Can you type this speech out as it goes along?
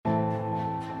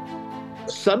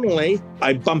suddenly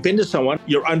I bump into someone.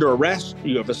 You're under arrest.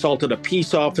 You have assaulted a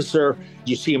peace officer.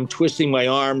 You see him twisting my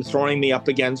arm, throwing me up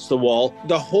against the wall.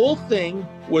 The whole thing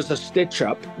was a stitch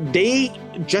up. They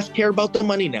just care about the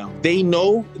money now. They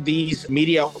know these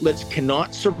media outlets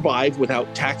cannot survive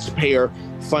without taxpayer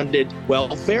funded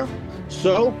welfare.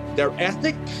 So their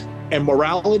ethics and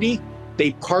morality,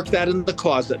 they park that in the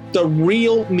closet. The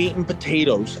real meat and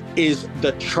potatoes is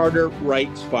the charter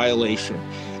rights violation.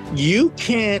 You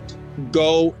can't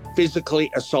go physically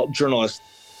assault journalists.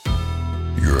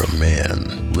 You're a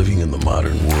man living in the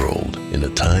modern world in a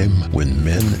time when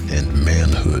men and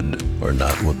manhood are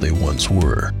not what they once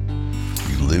were.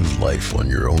 You live life on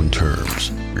your own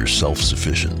terms. You're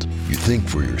self-sufficient. You think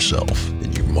for yourself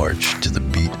and you march to the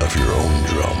beat of your own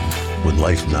drum. When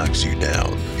life knocks you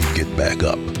down, you get back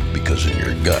up because in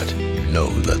your gut, you know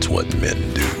that's what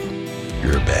men do.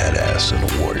 You're a badass and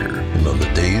a warrior. And on the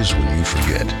days when you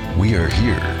forget, we are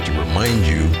here to remind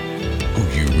you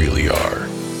who you really are.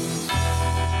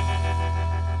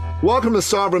 Welcome to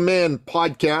Sovereign Man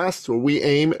Podcast, where we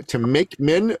aim to make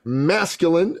men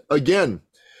masculine again.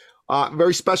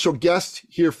 Very special guest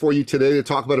here for you today to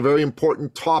talk about a very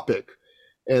important topic,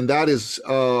 and that is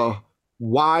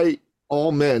why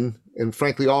all men, and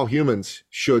frankly all humans,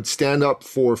 should stand up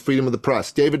for freedom of the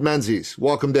press. David Menzies.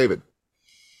 Welcome, David.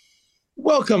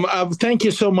 Welcome. Thank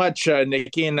you so much,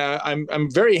 Nikki. And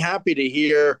I'm very happy to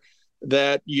hear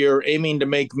that you're aiming to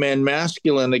make men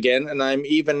masculine again. And I'm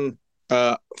even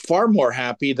far more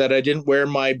happy that I didn't wear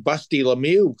my Busty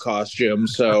Lemieux costume.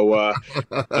 So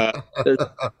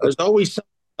there's always something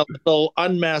a little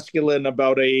unmasculine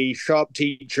about a shop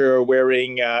teacher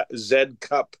wearing Z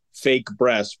cup fake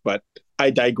breasts, but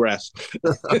I digress.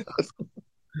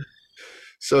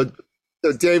 So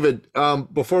David,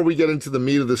 before we get into the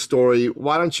meat of the story,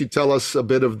 why don't you tell us a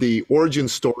bit of the origin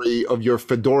story of your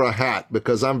fedora hat?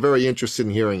 Because I'm very interested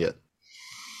in hearing it.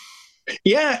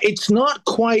 Yeah, it's not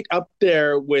quite up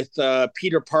there with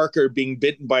Peter Parker being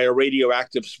bitten by a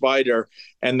radioactive spider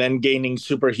and then gaining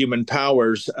superhuman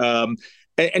powers.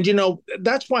 And you know,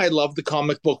 that's why I love the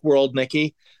comic book world,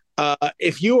 Nikki.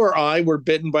 If you or I were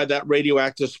bitten by that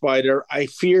radioactive spider, I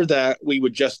fear that we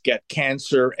would just get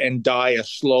cancer and die a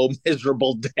slow,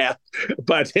 miserable death.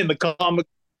 But in the comic,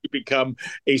 you become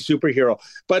a superhero.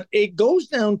 But it goes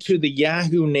down to the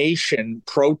Yahoo Nation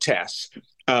protests.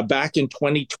 Back in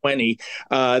 2020,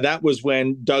 that was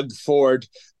when Doug Ford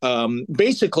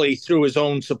basically threw his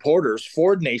own supporters,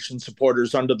 Ford Nation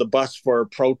supporters, under the bus for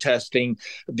protesting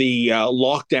the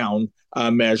lockdown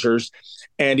measures.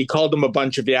 And he called them a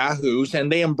bunch of yahoos,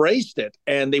 and they embraced it.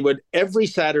 And they would every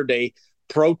Saturday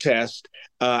protest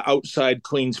outside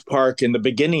Queen's Park. In the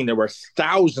beginning, there were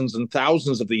thousands and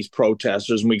thousands of these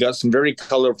protesters, and we got some very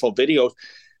colorful videos.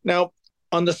 Now,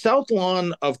 on the south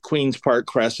lawn of Queen's Park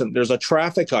Crescent, there's a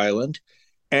traffic island,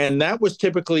 and that was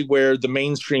typically where the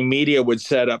mainstream media would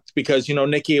set up because, you know,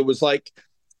 Nikki, it was like,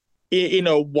 you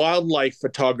know, wildlife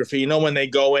photography. You know, when they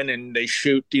go in and they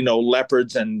shoot, you know,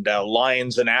 leopards and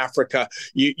lions in Africa,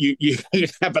 you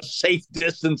have a safe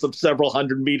distance of several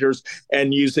hundred meters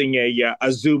and using a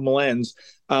zoom lens.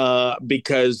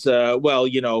 Because, well,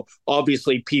 you know,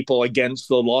 obviously people against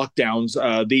the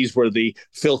lockdowns, these were the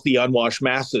filthy, unwashed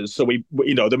masses. So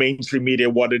you know, the mainstream media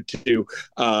wanted to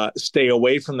stay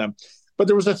away from them. But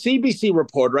there was a CBC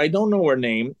reporter, I don't know her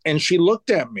name, and she looked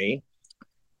at me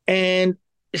and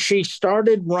she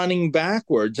started running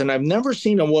backwards. And I've never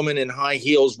seen a woman in high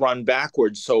heels run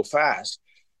backwards so fast.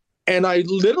 And I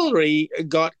literally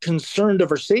got concerned of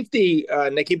her safety,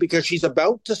 Nikki, because she's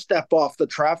about to step off the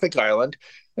traffic island.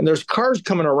 And there's cars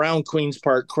coming around Queen's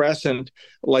Park Crescent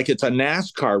like it's a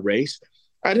NASCAR race.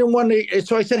 I didn't want to.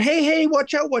 So I said, hey,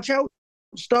 watch out,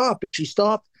 stop. She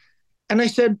stopped. And I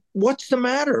said, what's the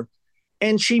matter?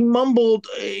 And she mumbled,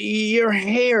 your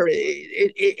hair.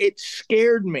 It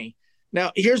scared me.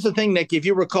 Now, here's the thing, Nick, if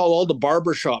you recall, all the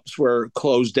barbershops were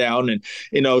closed down and,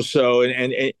 you know, so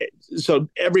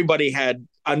everybody had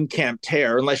unkempt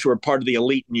hair unless you were part of the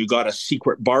elite and you got a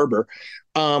secret barber.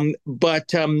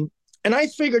 And I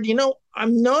figured, you know,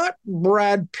 I'm not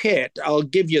Brad Pitt, I'll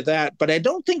give you that, but I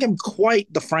don't think I'm quite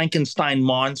the Frankenstein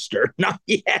monster. Not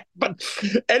yet. But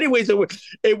anyways,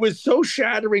 it was so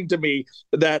shattering to me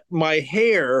that my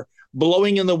hair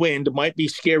blowing in the wind might be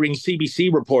scaring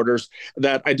CBC reporters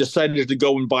that I decided to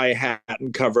go and buy a hat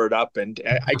and cover it up. And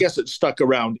I guess it stuck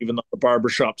around, even though the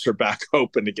barbershops are back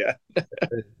open again.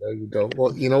 There you go.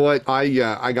 Well, you know what?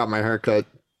 I got my hair cut.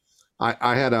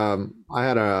 I had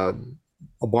a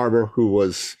barber who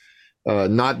was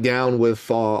not down with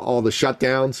all the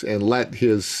shutdowns and let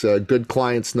his good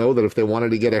clients know that if they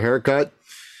wanted to get a haircut,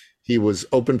 he was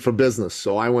open for business.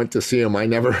 So I went to see him. I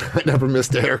never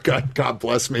missed a haircut. God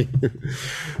bless me.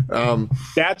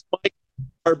 That's Mike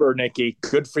Barber, Nikki.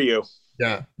 Good for you.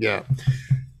 Yeah.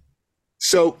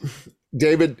 So,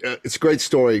 David, it's a great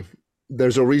story.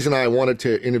 There's a reason I wanted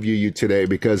to interview you today,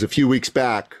 because a few weeks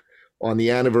back, on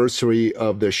the anniversary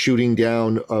of the shooting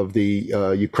down of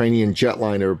the Ukrainian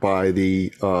jetliner by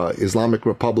the Islamic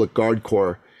Republic Guard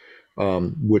Corps,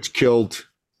 which killed,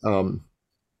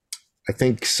 I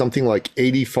think, something like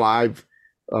 85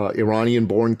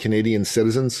 Iranian-born Canadian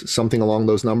citizens, something along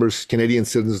those numbers, Canadian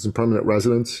citizens and permanent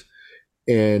residents.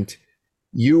 And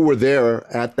you were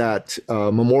there at that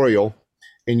memorial,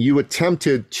 and you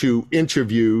attempted to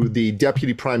interview the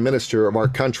Deputy Prime Minister of our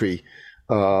country,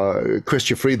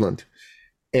 Chrystia Freeland.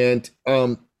 And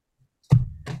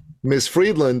Ms.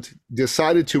 Freeland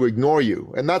decided to ignore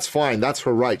you, and that's fine. That's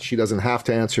her right. She doesn't have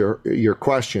to answer your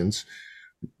questions.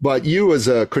 But you, as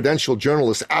a credentialed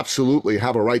journalist, absolutely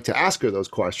have a right to ask her those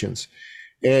questions.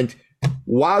 And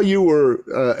while you were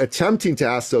attempting to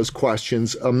ask those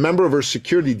questions, a member of her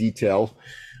security detail,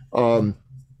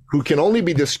 who can only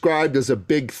be described as a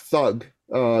big thug,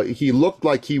 he looked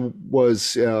like he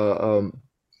was a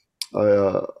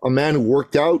man who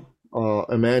worked out,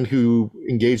 a man who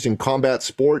engaged in combat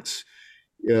sports.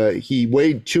 He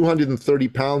weighed 230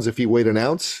 pounds if he weighed an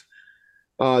ounce.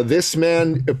 This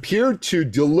man appeared to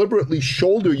deliberately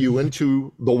shoulder you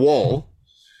into the wall.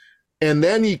 And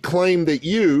then he claimed that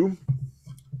you,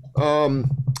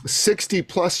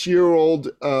 60-plus-year-old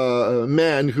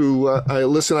man who,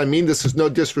 listen, I mean this is no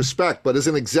disrespect, but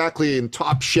isn't exactly in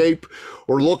top shape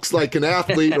or looks like an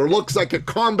athlete or looks like a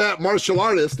combat martial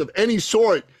artist of any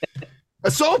sort,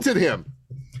 assaulted him.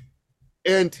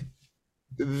 And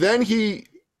then he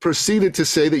proceeded to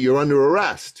say that you're under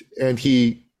arrest. And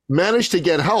he managed to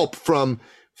get help from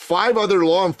 5 other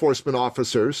law enforcement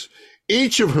officers,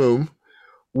 each of whom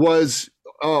was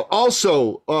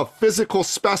also a physical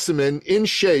specimen in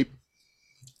shape,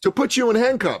 to put you in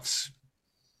handcuffs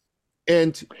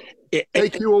and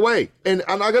take you away. And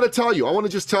I got to tell you, I want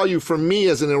to just tell you, from me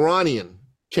as an Iranian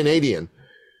Canadian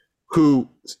who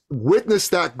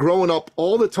witnessed that growing up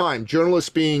all the time, journalists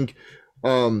being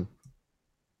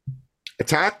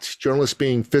attacked, journalists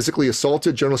being physically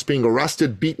assaulted, journalists being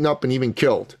arrested, beaten up, and even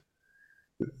killed.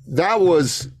 That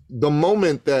was the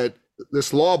moment that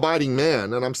this law-abiding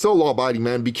man, and I'm still a law-abiding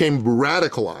man, became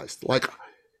radicalized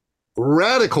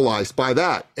by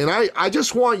that. And I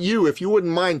just want you, if you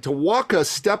wouldn't mind, to walk us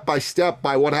step by step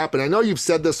by what happened. I know you've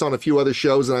said this on a few other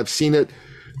shows and I've seen it,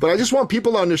 but I just want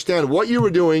people to understand what you were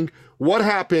doing, what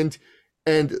happened,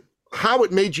 and how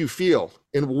it made you feel,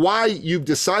 and why you've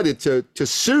decided to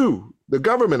sue the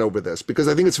government over this, because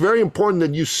I think it's very important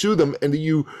that you sue them and that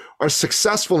you are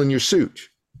successful in your suit.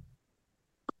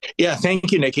 Yeah,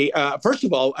 thank you, Nikki. First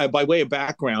of all, by way of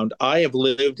background, I have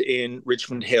lived in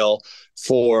Richmond Hill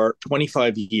for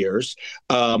 25 years.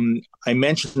 I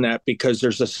mention that because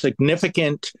there's a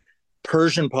significant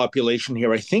Persian population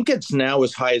here. I think it's now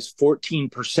as high as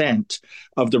 14%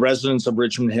 of the residents of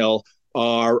Richmond Hill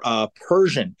are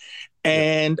Persian.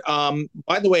 And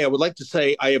by the way, I would like to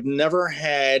say I have never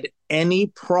had any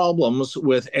problems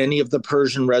with any of the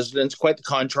Persian residents. Quite the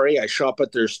contrary. I shop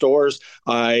at their stores.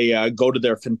 I go to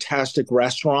their fantastic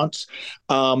restaurants.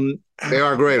 They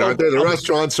are great, aren't they? The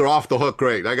restaurants are off the hook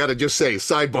great. I got to just say,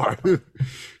 sidebar.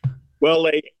 Well,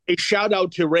 a shout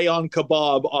out to Rayon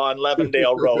Kebab on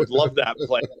Levendale Road. Love that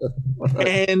place.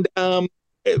 And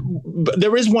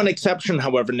there is one exception,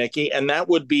 however, Nikki, and that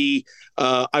would be,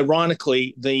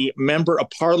 ironically, the member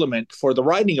of parliament for the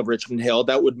riding of Richmond Hill.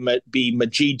 That would be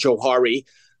Majid Johari,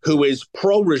 who is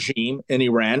pro-regime in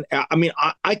Iran. I mean,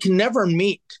 I can never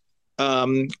meet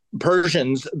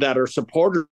Persians that are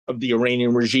supporters of the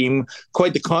Iranian regime.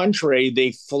 Quite the contrary,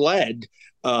 they fled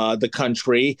the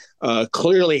country,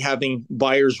 clearly having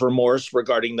buyer's remorse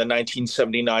regarding the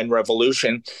 1979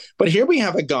 revolution. But here we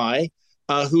have a guy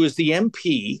who is the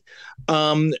MP,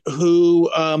 who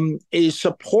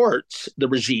supports the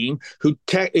regime, who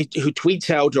tweets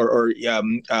out or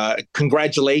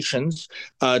congratulations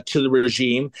to the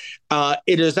regime.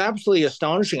 It is absolutely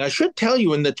astonishing. I should tell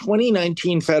you, in the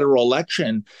 2019 federal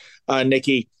election,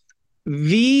 Nikki,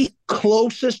 the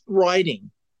closest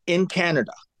riding in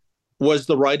Canada was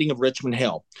the riding of Richmond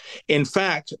Hill. In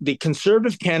fact, the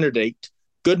Conservative candidate,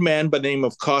 good man by the name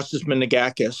of Kostas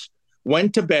Minagakis,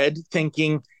 went to bed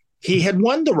thinking he had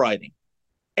won the riding.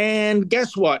 And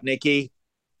guess what, Nikki?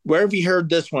 Where have you heard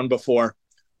this one before?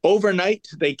 Overnight,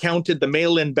 they counted the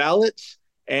mail-in ballots,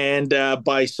 and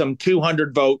by some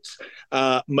 200 votes,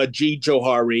 Majid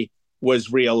Johari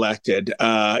was reelected.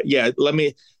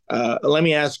 Let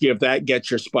me ask you if that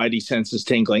gets your spidey senses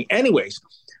tingling. Anyways,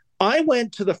 I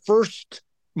went to the first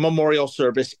memorial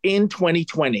service in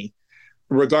 2020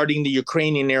 regarding the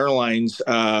Ukrainian Airlines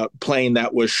plane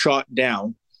that was shot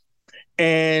down.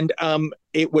 And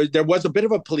there was a bit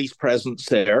of a police presence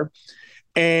there.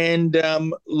 And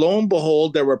lo and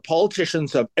behold, there were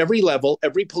politicians of every level,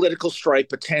 every political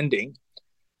stripe attending.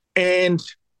 And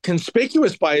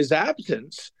conspicuous by his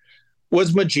absence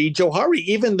was Majid Johari,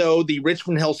 even though the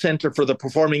Richmond Hill Center for the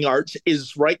Performing Arts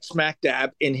is right smack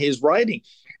dab in his riding.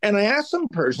 And I asked some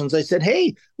persons, I said,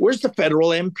 hey, where's the federal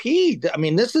MP? I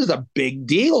mean, this is a big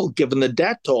deal given the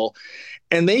death toll.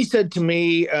 And they said to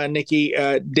me, Nikki,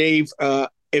 Dave,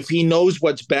 if he knows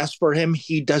what's best for him,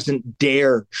 he doesn't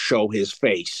dare show his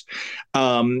face,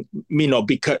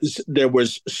 because there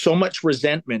was so much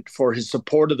resentment for his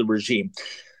support of the regime.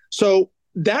 So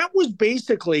that was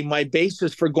basically my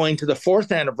basis for going to the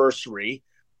 4th anniversary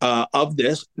of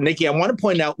this. Nikki, I want to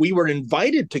point out we were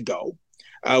invited to go.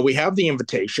 We have the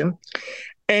invitation.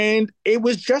 And it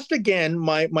was just, again,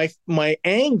 my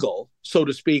angle, so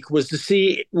to speak, was to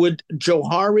see, would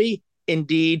Johari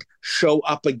indeed show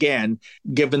up again,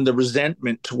 given the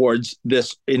resentment towards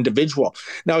this individual?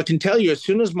 Now, I can tell you, as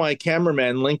soon as my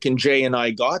cameraman, Lincoln J, and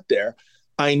I got there,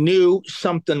 I knew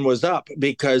something was up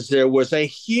because there was a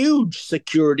huge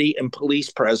security and police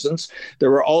presence.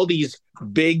 There were all these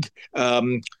big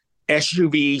SUV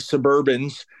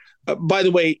Suburbans. By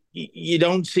the way, you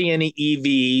don't see any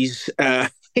EVs.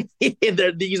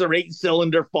 These are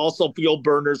 8-cylinder fossil fuel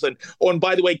burners. And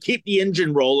by the way, keep the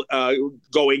engine roll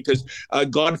going because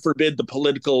God forbid the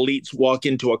political elites walk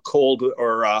into a cold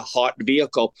or a hot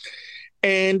vehicle.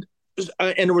 And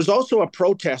there was also a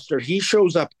protester. He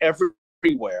shows up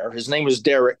everywhere. His name is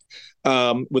Derek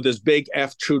with his big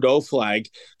F Trudeau flag.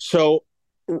 So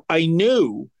I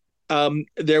knew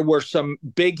there were some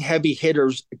big heavy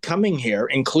hitters coming here,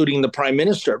 including the Prime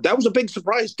Minister. That was a big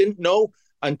surprise. Didn't know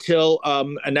until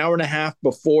an hour and a half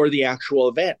before the actual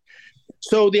event.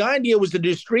 So the idea was to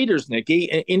do streeters, Nikki,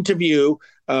 interview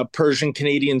Persian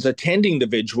Canadians attending the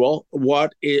vigil.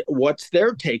 What's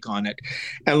their take on it?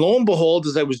 And lo and behold,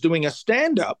 as I was doing a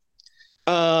stand-up,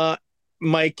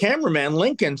 my cameraman,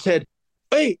 Lincoln, said,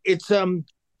 hey, it's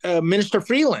Minister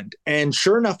Freeland. And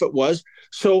sure enough, it was.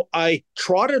 So I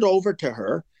trotted over to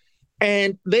her,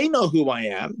 and they know who I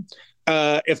am.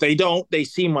 If they don't, they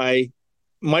see my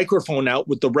microphone out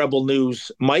with the Rebel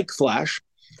News mic flash.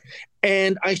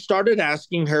 And I started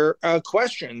asking her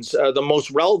questions. The most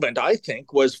relevant, I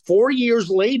think, was 4 years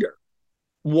later,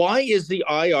 why is the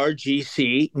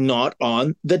IRGC not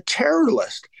on the terror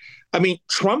list? I mean,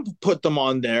 Trump put them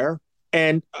on there.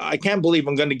 And I can't believe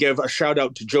I'm going to give a shout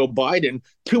out to Joe Biden.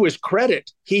 To his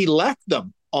credit, he left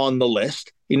them on the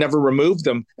list. He never removed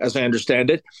them, as I understand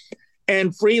it.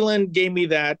 And Freeland gave me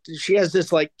that. She has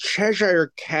this like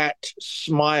Cheshire cat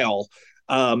smile,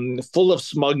 full of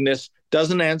smugness,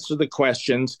 doesn't answer the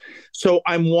questions. So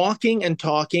I'm walking and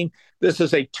talking. This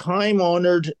is a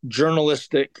time-honored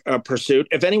journalistic pursuit.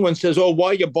 If anyone says, oh, why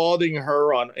are you bothering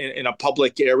her in a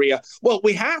public area? Well,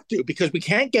 we have to, because we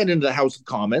can't get into the House of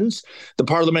Commons. The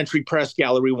Parliamentary Press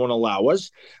Gallery won't allow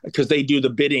us because they do the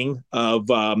bidding of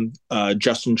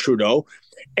Justin Trudeau.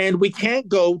 And we can't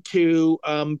go to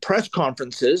press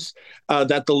conferences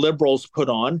that the Liberals put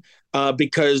on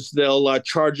because they'll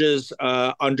charge us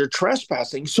under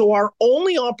trespassing. So our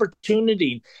only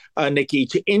opportunity, Nikki,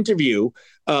 to interview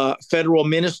federal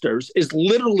ministers is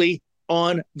literally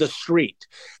on the street.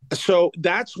 So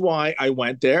that's why I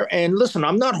went there. And listen,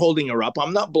 I'm not holding her up.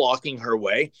 I'm not blocking her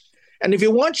way. And if you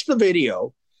watch the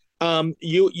video,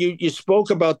 you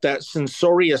spoke about that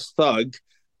censorious thug,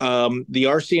 the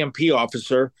RCMP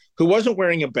officer who wasn't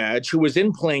wearing a badge, who was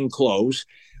in plain clothes.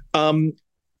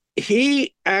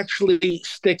 He actually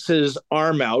sticks his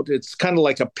arm out. It's kind of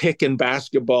like a pick in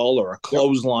basketball or a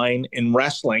clothesline in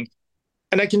wrestling.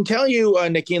 And I can tell you,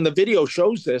 Nikki, and the video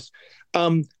shows this,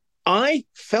 I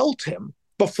felt him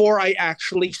before I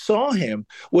actually saw him,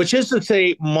 which is to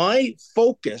say my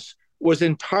focus was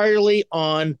entirely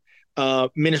on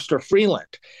Minister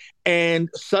Freeland. And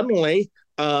suddenly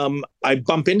I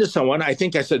bump into someone. I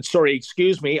think I said, sorry,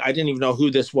 excuse me. I didn't even know who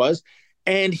this was.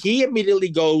 And he immediately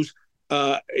goes,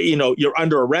 you're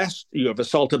under arrest. You have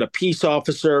assaulted a peace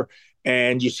officer.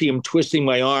 And you see him twisting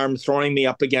my arm, throwing me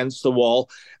up against the wall.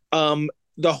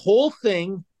 The whole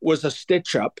thing was a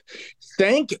stitch up.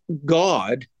 Thank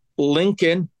God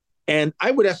Lincoln, and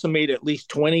I would estimate at least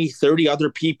 20, 30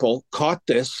 other people caught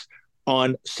this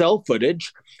on cell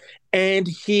footage. And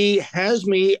he has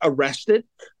me arrested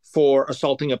for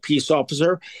assaulting a peace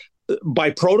officer.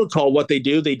 by protocol, what they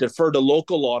do, they defer to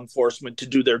local law enforcement to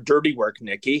do their dirty work,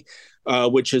 Nikki,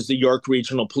 which is the York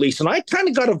Regional Police. And I kind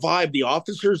of got a vibe the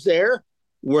officers there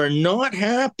were not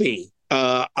happy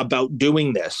about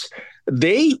doing this.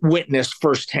 They witnessed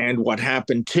firsthand what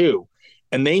happened too,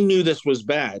 and they knew this was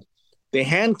bad. They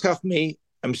handcuffed me.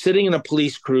 I'm sitting in a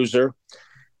police cruiser,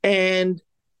 and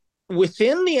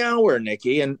within the hour,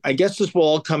 Nikki, and I guess this will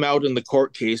all come out in the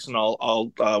court case, and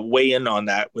I'll weigh in on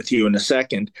that with you in a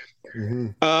second.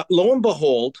 Lo and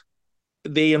behold,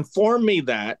 they informed me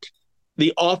that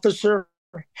the officer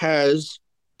has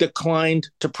declined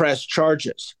to press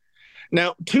charges.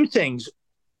 Now, two things.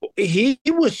 He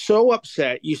was so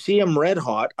upset. You see him red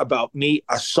hot about me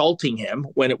assaulting him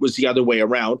when it was the other way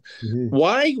around.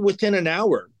 Why within an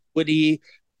hour would he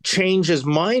change his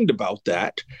mind about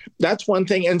that? That's one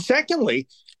thing. And secondly,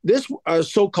 this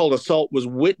so-called assault was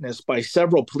witnessed by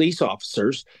several police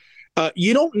officers.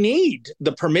 You don't need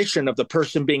the permission of the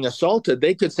person being assaulted.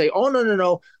 They could say, oh,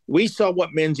 no. We saw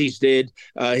what Menzies did.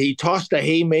 He tossed a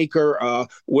haymaker.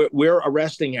 We're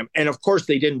arresting him. And of course,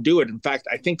 they didn't do it. In fact,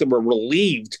 I think they were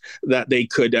relieved that they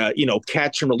could,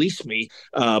 catch and release me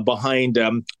behind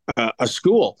a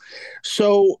school.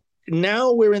 So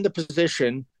now we're in the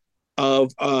position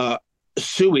of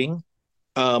suing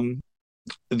the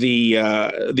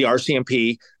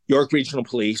RCMP, York Regional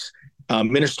Police,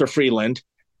 Minister Freeland.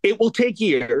 It will take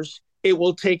years. It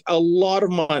will take a lot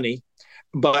of money,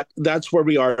 but that's where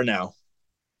we are now.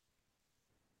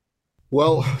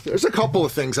 Well, there's a couple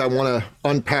of things I want to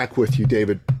unpack with you,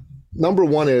 David. Number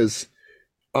one is,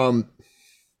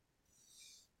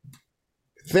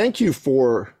 thank you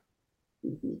for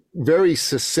very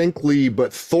succinctly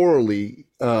but thoroughly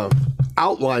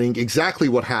outlining exactly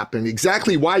what happened,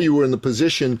 exactly why you were in the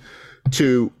position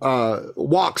to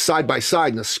walk side by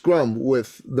side in a scrum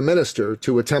with the minister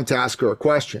to attempt to ask her a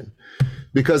question.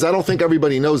 Because I don't think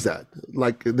everybody knows that.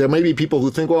 Like, there may be people who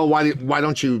think, well, why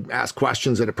don't you ask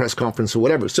questions at a press conference or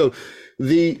whatever? So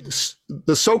the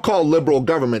so-called liberal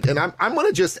government, and I'm going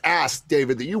to just ask,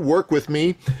 David, that you work with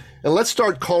me, and let's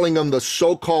start calling them the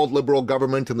so-called liberal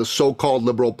government and the so-called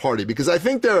Liberal Party, because I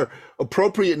think their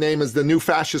appropriate name is the New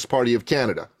Fascist Party of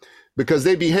Canada, because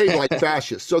they behave like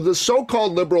fascists. So the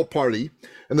so-called Liberal Party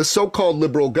and the so-called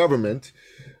liberal government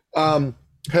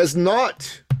has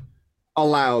not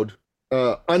allowed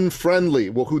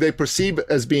who they perceive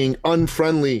as being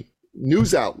unfriendly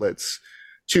news outlets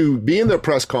to be in their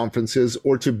press conferences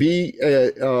or to be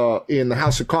in the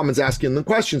House of Commons asking them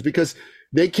questions, because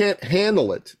they can't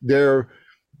handle it. They're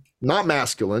not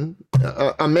masculine.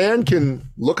 A man can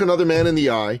look another man in the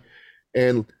eye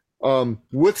and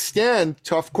withstand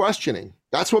tough questioning.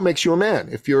 That's what makes you a man.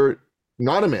 If you're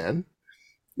not a man,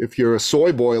 if you're a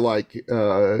soy boy like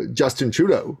Justin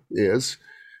Trudeau is,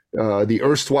 the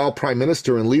erstwhile prime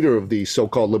minister and leader of the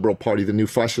so-called Liberal Party, the New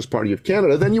Fascist Party of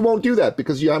Canada, then you won't do that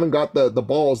because you haven't got the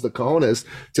balls, the cojones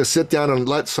to sit down and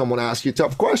let someone ask you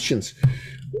tough questions.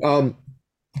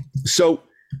 So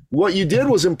what you did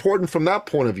was important from that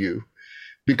point of view,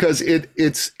 because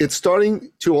it's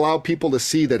starting to allow people to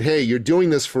see that, hey, you're doing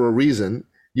this for a reason.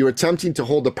 You're attempting to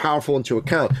hold the powerful into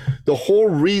account. The whole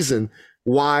reason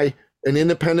why an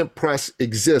independent press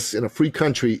exists in a free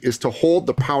country is to hold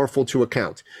the powerful to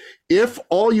account. If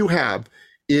all you have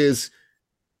is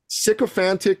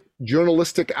sycophantic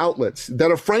journalistic outlets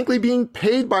that are frankly being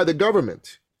paid by the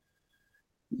government,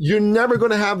 you're never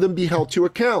going to have them be held to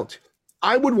account.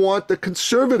 I would want the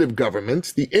conservative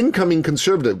government, the incoming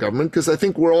conservative government, because I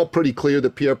think we're all pretty clear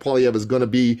that Pierre Poilievre is going to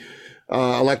be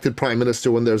elected prime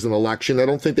minister when there's an election. I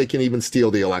don't think they can even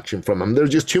steal the election from him.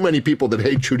 There's just too many people that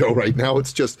hate Trudeau right now.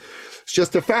 It's just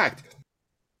a fact.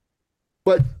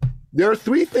 But there are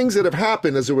three things that have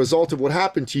happened as a result of what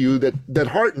happened to you that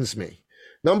heartens me.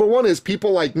 Number one is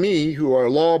people like me who are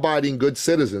law-abiding good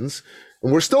citizens,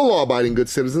 and we're still law-abiding good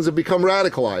citizens, have become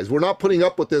radicalized. We're not putting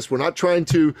up with this. We're not trying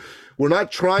to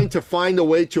find a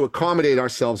way to accommodate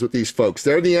ourselves with these folks.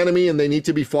 They're the enemy and they need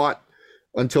to be fought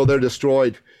until they're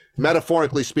destroyed.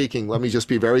 Metaphorically speaking, let me just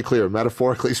be very clear,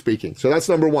 metaphorically speaking. So that's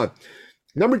number one.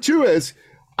 Number two is,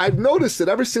 I've noticed that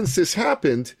ever since this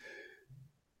happened,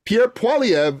 Pierre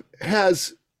Poilievre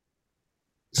has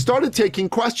started taking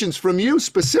questions from you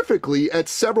specifically at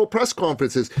several press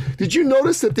conferences. Did you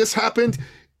notice that this happened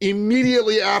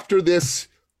immediately after this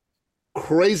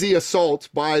crazy assault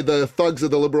by the thugs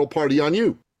of the Liberal Party on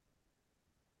you?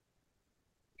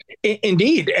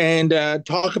 Indeed. And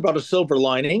talk about a silver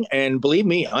lining. And believe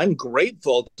me, I'm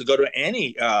grateful to go to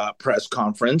any press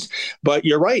conference. But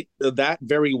you're right. That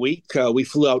very week, we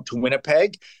flew out to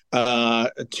Winnipeg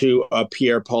to a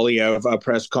Pierre Poilievre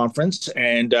press conference.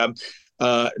 And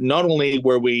not only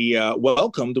were we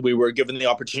welcomed, we were given the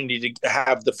opportunity to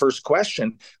have the first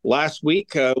question. Last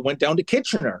week, went down to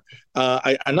Kitchener,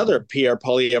 another Pierre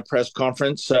Poilievre press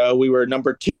conference. We were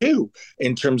number 2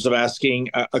 in terms of asking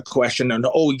a question. And,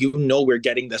 we're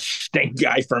getting the stink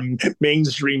guy from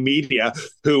mainstream media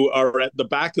who are at the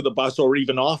back of the bus or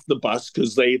even off the bus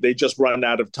because they just run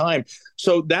out of time.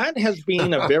 So that has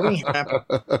been a very happy.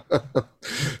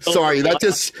 Sorry, that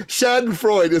just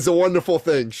Schadenfreude is a wonderful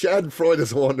thing. Schadenfreude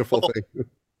is a wonderful thing.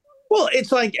 Well,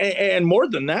 it's like, and more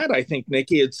than that, I think,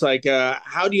 Nikki, it's like,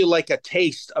 how do you like a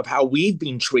taste of how we've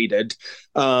been treated?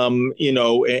 And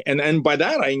by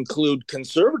that, I include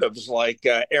conservatives like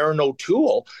Aaron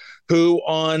O'Toole, who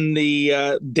on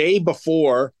the day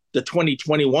before the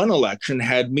 2021 election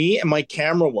had me and my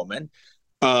camera woman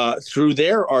through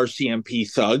their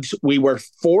RCMP thugs. We were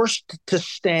forced to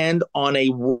stand on a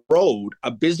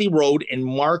busy road in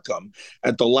Markham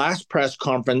at the last press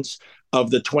conference of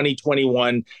the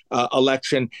 2021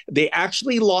 election. They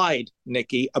actually lied,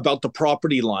 Nikki, about the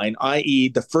property line, i.e.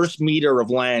 the first meter of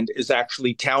land is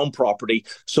actually town property,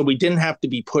 so we didn't have to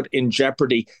be put in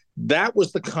jeopardy. That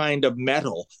was the kind of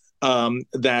mettle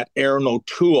that Aaron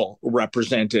O'Toole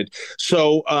represented.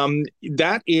 So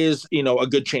that is, a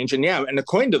good change. And and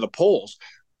according to the polls,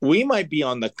 we might be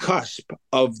on the cusp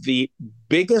of the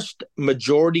biggest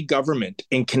majority government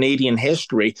in Canadian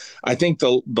history. I think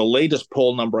the latest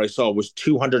poll number I saw was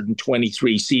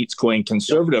 223 seats going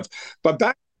Conservative. But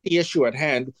back to the issue at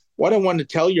hand, what I want to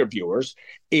tell your viewers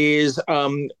is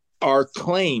our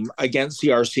claim against the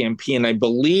RCMP, and I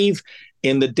believe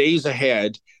in the days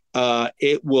ahead,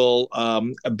 it will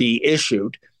be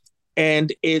issued.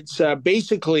 And it's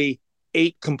basically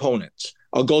 8 components.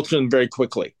 I'll go through them very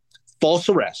quickly. False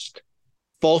arrest,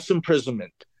 false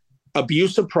imprisonment,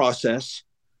 abuse of process,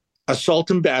 assault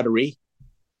and battery,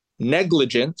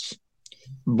 negligence,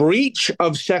 breach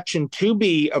of Section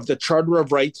 2B of the Charter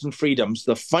of Rights and Freedoms,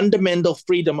 the fundamental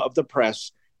freedom of the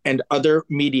press and other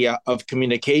media of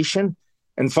communication,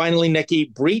 and finally, Nikki,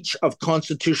 breach of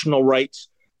constitutional rights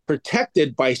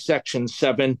protected by Section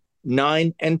 7,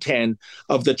 9, and 10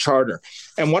 of the Charter.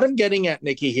 And what I'm getting at,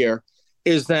 Nikki, here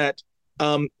is that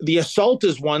the assault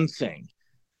is one thing,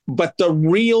 but the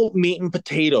real meat and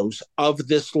potatoes of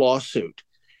this lawsuit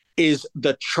is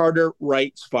the charter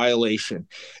rights violation.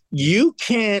 You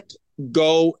can't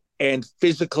go and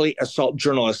physically assault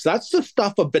journalists. That's the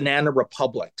stuff of banana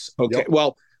republics. Okay, yep.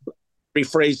 Well,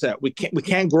 rephrase that. We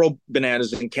can't grow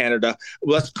bananas in Canada.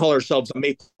 Let's call ourselves a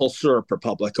maple syrup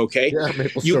republic. Okay, yeah,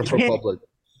 maple syrup republic.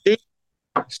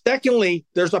 Secondly,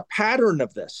 there's a pattern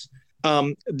of this.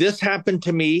 This happened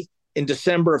to me in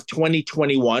December of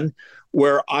 2021,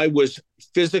 where I was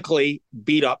physically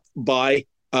beat up by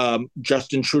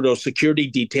Justin Trudeau's security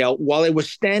detail while I was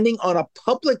standing on a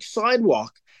public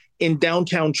sidewalk in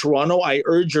downtown Toronto. I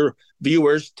urge your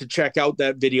viewers to check out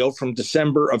that video from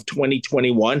December of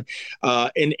 2021.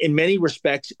 In many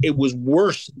respects, it was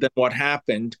worse than what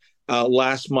happened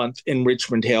last month in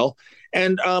Richmond Hill.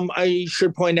 And I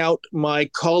should point out my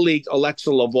colleague Alexa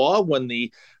Lavoie, when the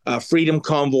Freedom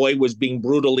Convoy was being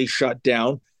brutally shut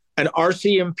down, an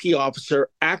RCMP officer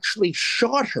actually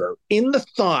shot her in the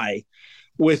thigh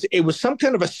it was some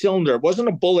kind of a cylinder. It wasn't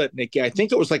a bullet, Nikki. I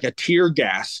think it was like a tear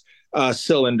gas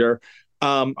cylinder.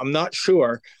 I'm not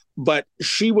sure, but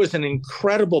she was in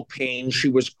incredible pain. She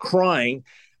was crying.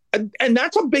 And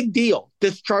that's a big deal,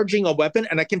 discharging a weapon.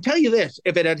 And I can tell you this,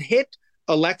 if it had hit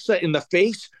Alexa in the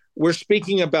face, we're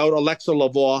speaking about Alexa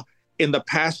Lavoie in the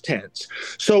past tense.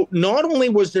 So not only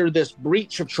was there this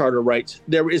breach of charter rights,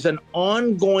 there is an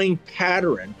ongoing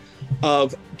pattern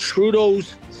of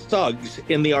Trudeau's thugs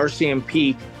in the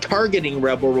RCMP targeting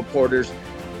rebel reporters.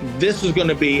 This is going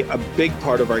to be a big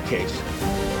part of our case.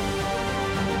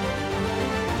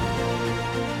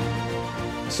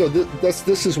 So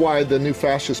this is why the new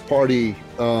fascist party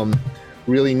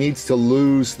really needs to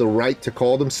lose the right to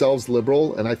call themselves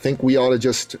liberal, and I think we ought to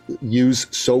just use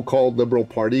so-called liberal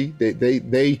party.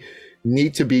 They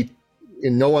need to be,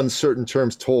 in no uncertain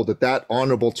terms, told that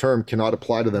honorable term cannot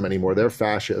apply to them anymore. They're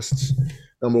fascists,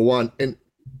 number one. And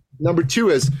number two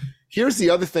is, here's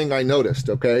the other thing I noticed,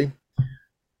 okay?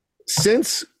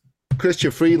 Since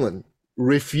Chrystia Freeland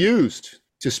refused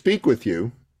to speak with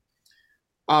you,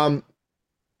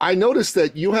 I noticed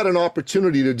that you had an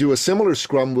opportunity to do a similar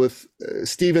scrum with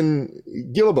Stephen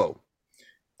Guilbeault,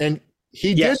 and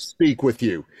he did speak with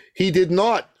you. He did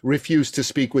not refuse to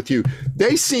speak with you.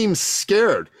 They seem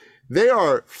scared. They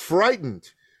are frightened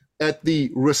at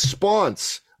the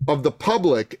response of the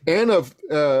public and of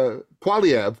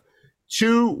Poilievre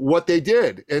to what they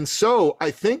did. And so I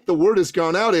think the word has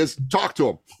gone out is talk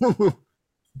to him.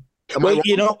 Well,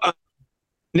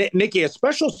 Nikki, a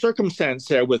special circumstance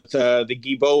there with the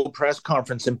Guilbeault press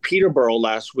conference in Peterborough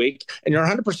last week, and you're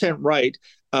 100% right.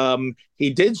 He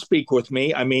did speak with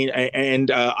me. I mean, and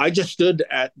I just stood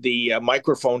at the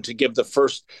microphone to give the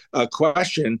first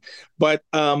question, but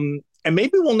and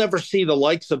maybe we'll never see the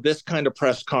likes of this kind of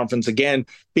press conference again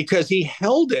because he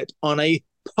held it on a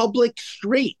public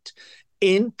street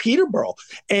in Peterborough,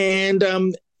 and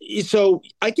so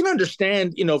I can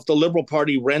understand, if the Liberal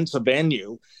Party rents a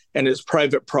venue and it's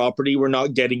private property, we're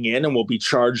not getting in and we'll be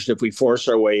charged if we force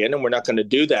our way in, and we're not going to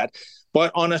do that.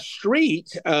 But on a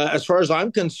street, as far as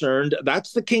I'm concerned,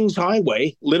 that's the King's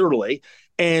Highway, literally,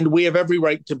 and we have every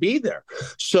right to be there.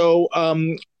 So,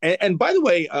 and by the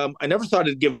way, I never thought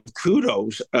I'd give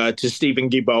kudos to Stephen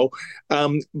Guilbeault,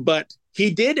 but he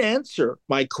did answer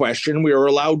my question. We were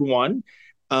allowed one.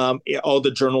 All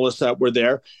the journalists that were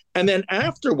there. And then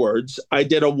afterwards, I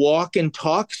did a walk and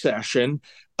talk session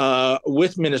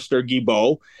with Minister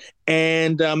Guilbeault,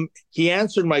 and he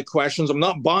answered my questions. I'm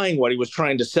not buying what he was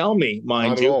trying to sell me,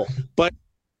 mind you, but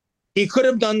he could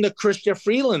have done the Chrystia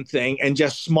Freeland thing and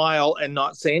just smile and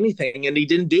not say anything, and he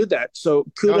didn't do that. So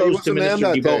kudos to Minister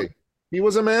Guilbeault. He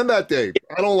was a man that day.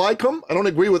 I don't like him. I don't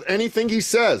agree with anything he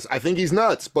says. I think he's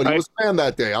nuts, but he was a man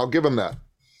that day. I'll give him that.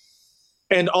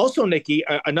 And also, Nikki,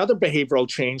 another behavioral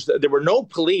change. There were no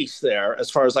police there,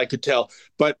 as far as I could tell,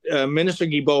 but Minister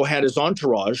Guilbeault had his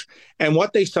entourage. And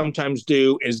what they sometimes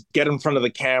do is get in front of the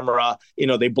camera.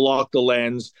 They block the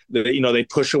lens. They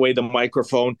push away the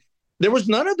microphone. There was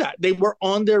none of that. They were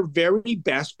on their very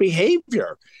best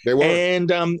behavior. They were.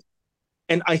 And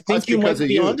I think you might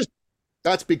be on.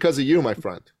 That's because of you, my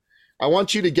friend. I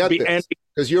want you to get this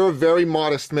because you're a very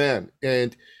modest man.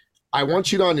 And I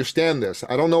want you to understand this.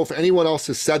 I don't know if anyone else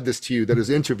has said this to you that has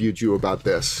interviewed you about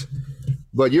this,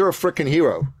 but you're a freaking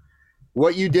hero.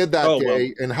 What you did that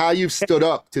day and how you've stood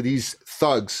up to these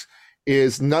thugs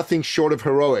is nothing short of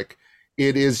heroic.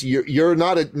 It is you're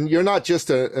not just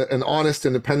an honest,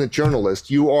 independent journalist.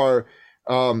 You're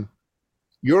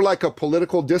like a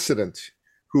political dissident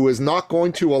who is not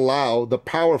going to allow the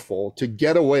powerful to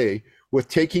get away with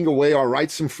taking away our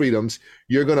rights and freedoms.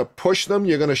 You're going to push them.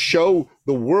 You're going to show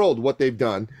the world what they've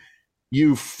done.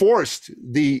 You forced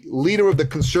the leader of the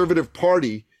Conservative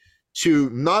Party to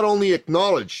not only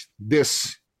acknowledge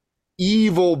this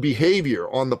evil behavior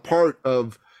on the part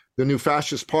of the new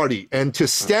fascist party and to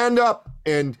stand up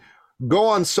and go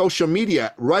on social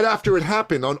media right after it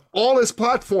happened on all his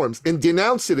platforms and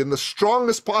denounce it in the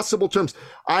strongest possible terms.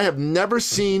 I have never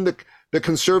seen the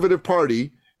Conservative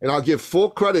Party, and I'll give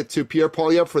full credit to Pierre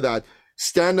Poilievre for that,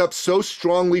 stand up so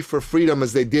strongly for freedom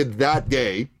as they did that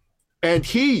day. And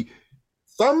he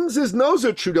thumbs his nose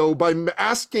at Trudeau by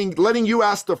letting you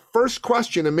ask the first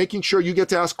question and making sure you get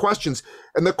to ask questions.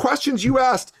 And the questions you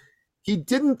asked, he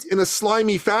didn't, in a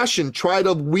slimy fashion, try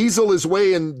to weasel his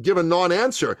way and give a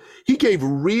non-answer. He gave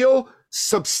real,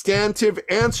 substantive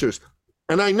answers.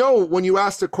 And I know when you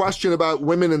asked a question about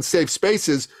women in safe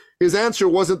spaces, his answer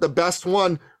wasn't the best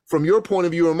one from your point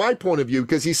of view or my point of view,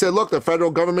 because he said, look, the federal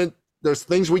government, there's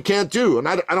things we can't do. And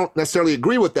I don't necessarily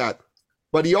agree with that.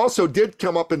 But he also did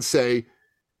come up and say,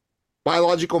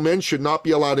 biological men should not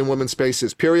be allowed in women's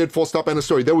spaces, period, full stop, end of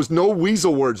story. There was no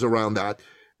weasel words around that.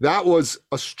 That was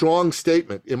a strong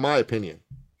statement, in my opinion.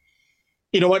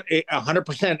 You know what?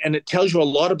 100%. And it tells you a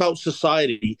lot about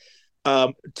society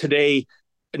today,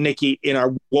 Nikki, in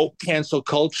our woke cancel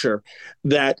culture,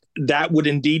 that would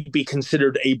indeed be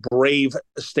considered a brave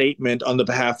statement on the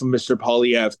behalf of Mr.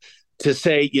 Poilievre to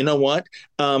say, you know what?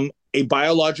 A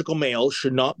biological male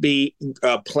should not be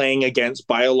playing against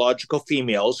biological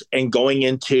females and going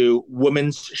into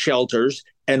women's shelters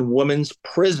and women's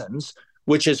prisons,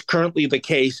 which is currently the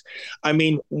case. I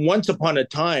mean, once upon a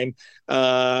time,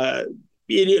 to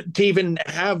even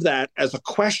have that as a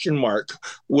question mark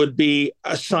would be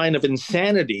a sign of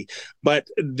insanity. But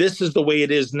this is the way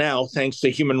it is now, thanks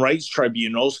to human rights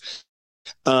tribunals.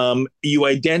 You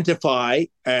identify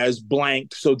as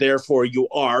blank, so therefore you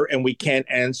are, and we can't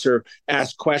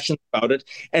ask questions about it.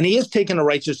 And he has taken a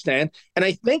righteous stand. And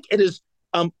I think it is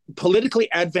politically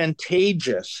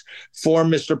advantageous for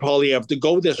Mr. Poilievre to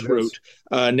go this route,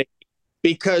 Nick,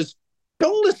 because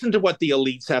don't listen to what the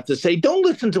elites have to say. Don't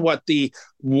listen to what the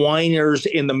whiners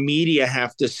in the media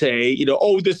have to say.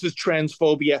 Oh, this is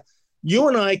transphobia. You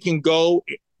and I can go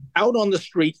out on the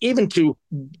street, even to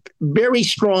very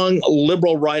strong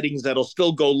liberal writings that'll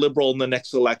still go liberal in the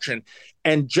next election,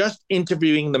 and just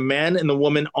interviewing the man and the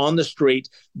woman on the street.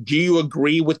 Do you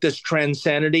agree with this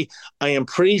transanity? I am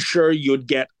pretty sure you'd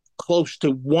get close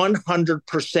to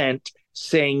 100%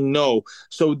 saying no.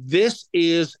 So this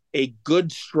is a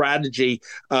good strategy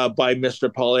by Mr.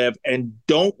 Polyev, and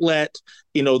don't let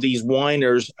these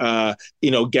whiners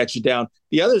get you down.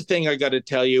 The other thing I got to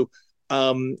tell you,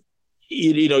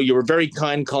 you were very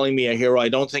kind calling me a hero. I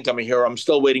don't think I'm a hero. I'm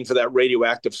still waiting for that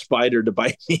radioactive spider to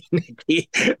bite me, Nikki.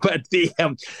 But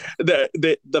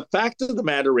the fact of the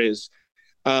matter is,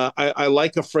 I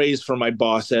like a phrase from my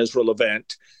boss, Ezra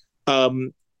Levant.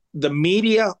 The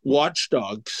media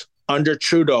watchdogs under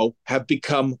Trudeau have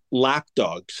become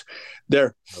lapdogs.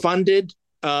 They're funded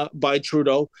by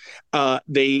Trudeau.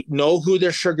 They know who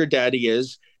their sugar daddy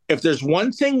is. If there's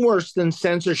one thing worse than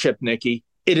censorship, Nikki,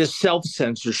 it is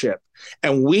self-censorship.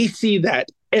 And we see that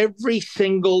every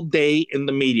single day in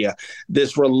the media.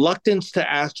 This reluctance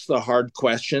to ask the hard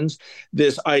questions,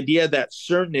 this idea that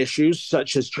certain issues,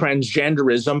 such as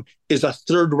transgenderism, is a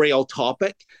third rail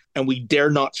topic, and we dare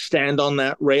not stand on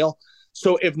that rail.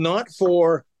 So if not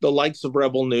for the likes of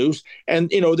Rebel News, and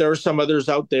there are some others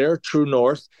out there, True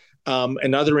North,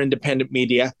 and other independent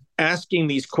media, asking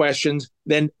these questions,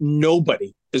 then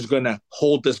nobody is going to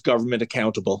hold this government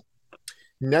accountable.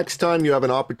 Next time you have an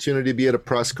opportunity to be at a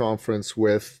press conference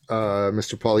with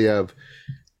Mr. Polyev,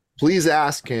 please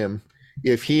ask him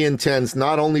if he intends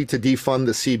not only to defund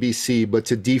the CBC, but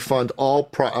to defund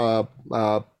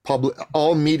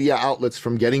all media outlets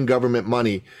from getting government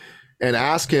money, and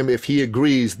ask him if he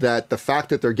agrees that the fact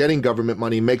that they're getting government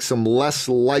money makes them less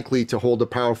likely to hold the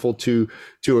powerful to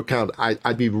account.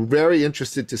 I'd be very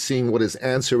interested to seeing what his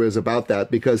answer is about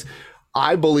that, because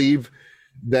I believe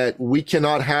that we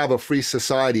cannot have a free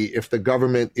society if the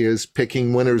government is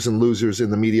picking winners and losers in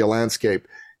the media landscape.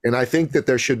 And I think that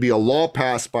there should be a law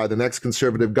passed by the next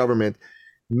Conservative government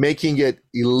making it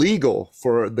illegal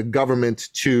for the government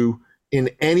to in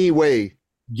any way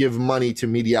give money to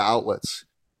media outlets.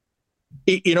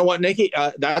 You know what, Nikki?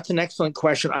 That's an excellent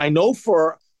question. I know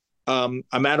for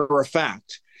a matter of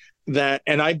fact that,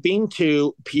 and I've been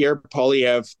to Pierre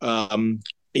Polyev,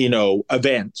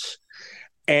 events,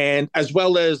 and as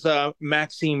well as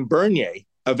Maxime Bernier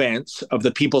events of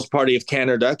the People's Party of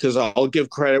Canada, because I'll give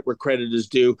credit where credit is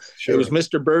due. Sure. It was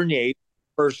Mr. Bernier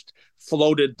first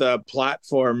floated the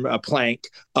platform plank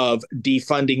of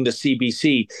defunding the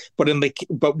CBC.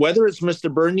 But whether it's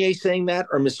Mr. Bernier saying that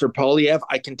or Mr. Polyev,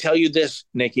 I can tell you this,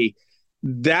 Nikki,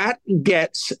 that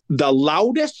gets the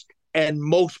loudest and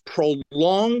most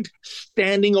prolonged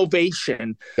standing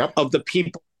ovation of the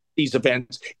people. These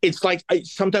events, it's like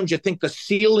sometimes you think the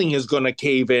ceiling is going to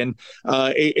cave in.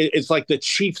 It's like the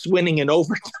Chiefs winning in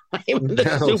overtime in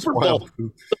the Super Bowl. Wow.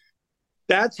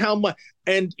 That's how much.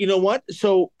 And you know what?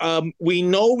 So we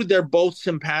know they're both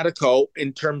simpatico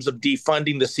in terms of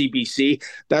defunding the CBC.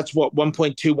 That's what,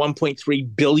 $1.2,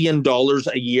 $1.3 billion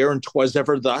a year, and 'twas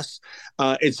ever thus.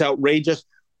 It's outrageous.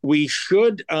 We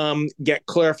should get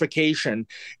clarification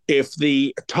if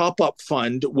the top-up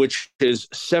fund, which is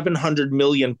 $700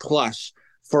 million plus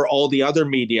for all the other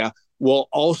media, will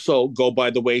also go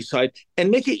by the wayside. And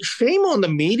Nikki, shame on the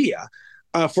media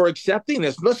for accepting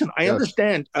this. Listen, I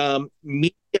understand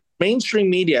mainstream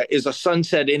media is a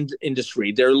sunset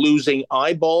industry. They're losing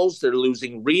eyeballs, they're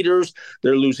losing readers,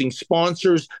 they're losing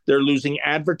sponsors, they're losing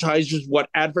advertisers. What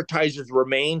advertisers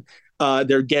remain,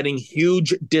 they're getting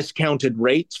huge discounted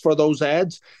rates for those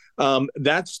ads.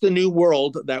 That's the new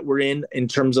world that we're in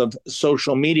terms of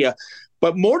social media.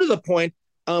 But more to the point,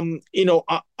 I'm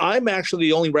actually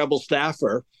the only Rebel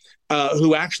staffer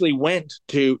who actually went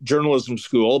to journalism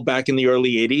school back in the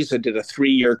early 80s. I did a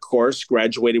 3-year course,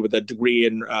 graduated with a degree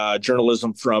in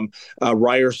journalism from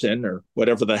Ryerson, or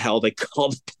whatever the hell they call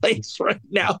the place right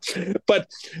now. But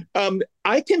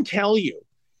I can tell you,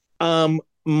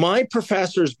 my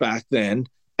professors back then,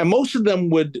 and most of them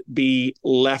would be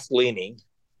left-leaning,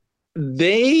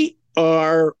 they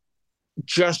are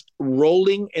just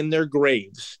rolling in their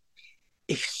graves,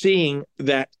 seeing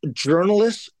that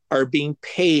journalists are being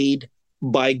paid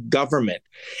by government.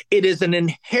 It is an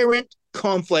inherent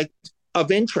conflict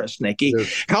of interest, Nikki.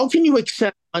 Yes. How can you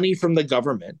accept money from the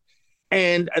government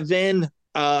and then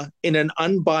in an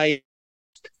unbiased,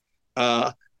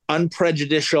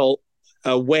 unprejudicial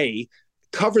way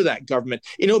cover that government?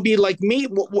 It'd be like me,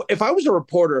 if I was a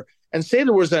reporter and say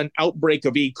there was an outbreak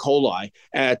of E. coli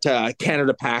at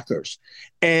Canada Packers,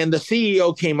 and the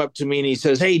CEO came up to me and he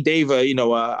says, "Hey, Dave,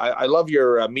 I love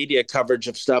your media coverage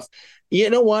of stuff. You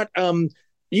know what?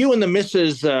 You and the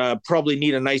missus probably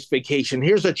need a nice vacation.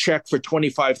 Here's a check for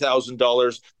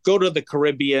 $25,000. Go to the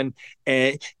Caribbean."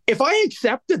 And if I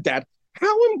accepted that,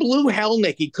 how in blue hell,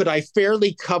 Nikki, could I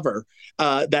fairly cover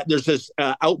that there's this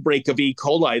outbreak of E.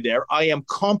 coli there? I am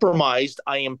compromised.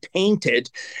 I am tainted.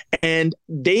 And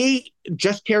they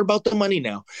just care about the money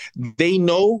now. They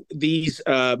know these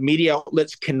media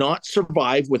outlets cannot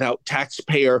survive without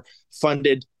taxpayer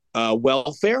funded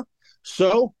welfare.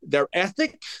 So their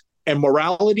ethics and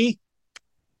morality,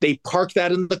 they park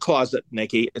that in the closet,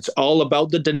 Nikki. It's all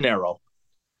about the dinero.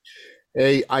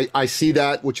 Hey, I see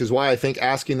that, which is why I think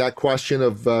asking that question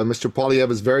of Mr. Poilievre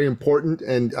is very important,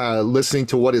 and listening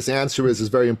to what his answer is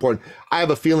very important. I have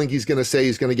a feeling he's going to say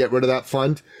he's going to get rid of that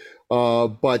fund,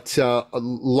 but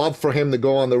love for him to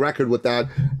go on the record with that.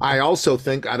 I also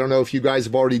think, I don't know if you guys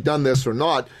have already done this or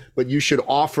not, but you should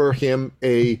offer him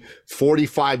a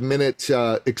 45-minute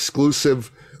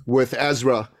exclusive with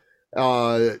Ezra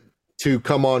to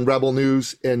come on Rebel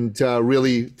News and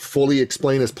really fully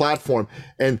explain his platform.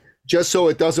 And just so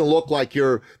it doesn't look like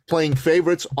you're playing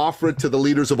favorites, offer it to the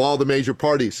leaders of all the major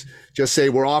parties. Just say,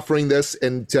 we're offering this,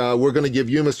 and we're going to give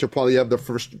you, Mr. Poilievre,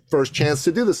 the first chance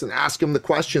to do this, and ask him the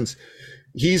questions.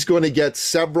 He's going to get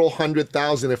several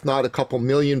 100,000, if not a couple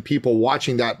million people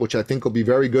watching that, which I think will be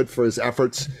very good for his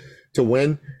efforts to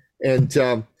win.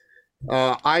 And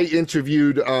I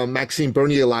interviewed Maxime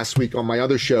Bernier last week on my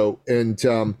other show,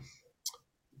 and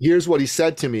here's what he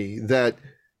said to me, that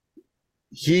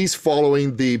he's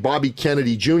following the Bobby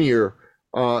Kennedy Jr.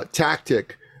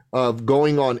 Tactic of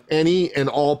going on any and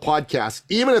all podcasts.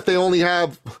 Even if they only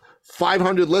have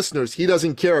 500 listeners, he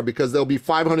doesn't care, because there'll be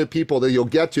 500 people that you'll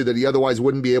get to that he otherwise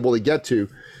wouldn't be able to get to.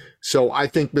 So I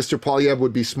think Mr. Poilievre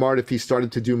would be smart if he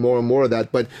started to do more and more of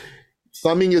that. But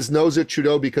thumbing his nose at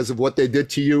Trudeau because of what they did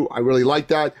to you, I really like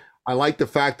that. I like the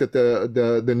fact that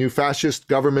the new fascist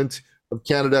government of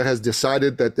Canada has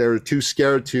decided that they're too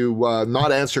scared to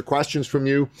not answer questions from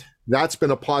you. That's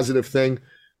been a positive thing.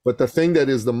 But the thing that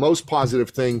is the most positive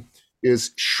thing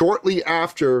is, shortly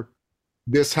after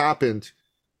this happened,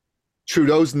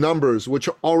 Trudeau's numbers, which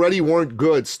already weren't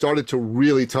good, started to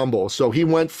really tumble. So he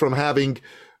went from having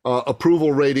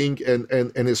approval rating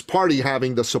and his party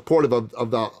having the support of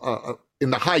the in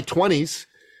the high 20s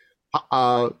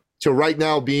to right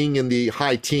now being in the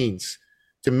high teens,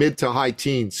 to mid to high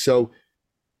teens. So,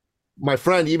 my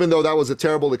friend, even though that was a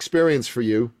terrible experience for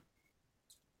you,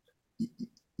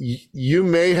 you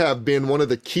may have been one of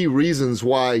the key reasons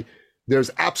why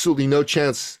there's absolutely no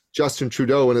chance Justin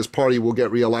Trudeau and his party will get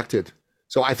reelected.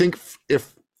 So I think,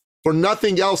 if for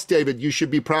nothing else, David, you should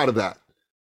be proud of that.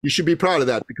 You should be proud of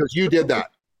that, because you did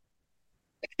that.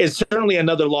 It's certainly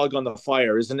another log on the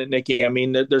fire, isn't it, Nikki? I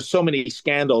mean, there's so many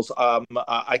scandals.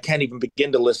 I can't even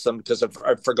begin to list them, because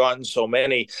I've forgotten so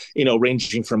many,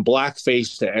 ranging from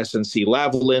blackface to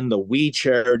SNC-Lavalin, the We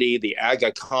Charity, the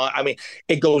Aga Khan. I mean,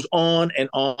 it goes on and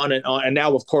on and on. And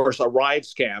now, of course, a Rive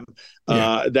scam.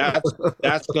 That's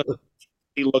going to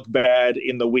look bad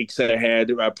in the weeks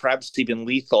ahead, perhaps even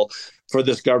lethal for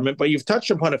this government. But you've touched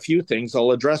upon a few things.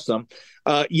 I'll address them.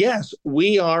 Yes,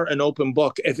 we are an open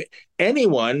book. If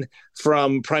anyone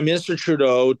from Prime Minister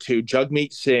Trudeau to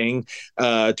Jagmeet Singh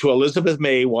to Elizabeth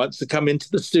May wants to come into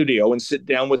the studio and sit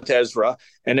down with Ezra,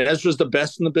 and Ezra's the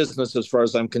best in the business as far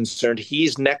as I'm concerned.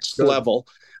 He's next level.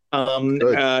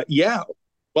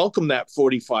 Welcome that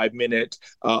 45-minute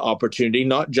opportunity,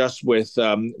 not just with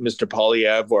Mr.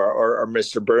 Poilievre or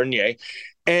Mr. Bernier.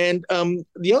 And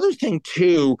the other thing,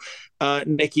 too,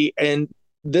 Nikki, and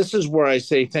this is where I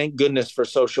say thank goodness for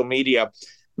social media,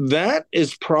 that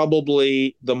is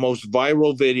probably the most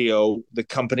viral video the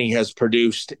company has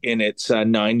produced in its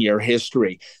 9-year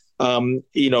history. I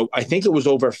think it was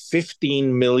over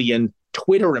 15 million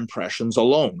Twitter impressions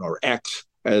alone, or X,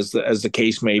 as the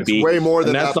case may be. Way more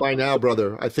than that by now,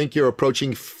 brother. I think you're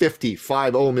approaching 50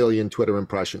 million Twitter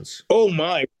impressions. Oh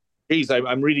my, geez,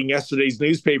 I'm reading yesterday's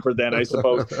newspaper then, I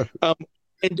suppose.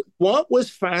 And what was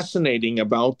fascinating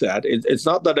about that, it's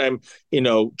not that I'm,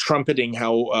 trumpeting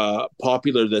how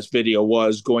popular this video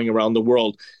was going around the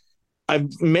world. I'm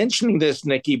mentioning this,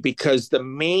 Nikki, because the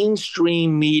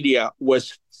mainstream media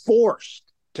was forced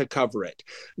to cover it.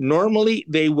 Normally,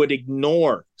 they would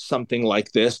ignore something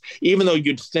like this, even though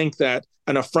you'd think that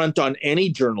an affront on any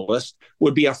journalist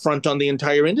would be affront on the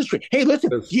entire industry. Hey, listen,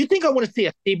 do you think I want to see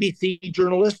a CBC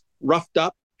journalist roughed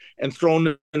up and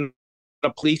thrown in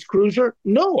a police cruiser?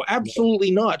 No,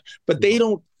 absolutely not. But they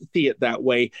don't see it that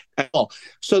way at all.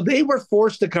 So they were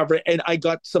forced to cover it. And I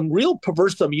got some real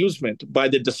perverse amusement by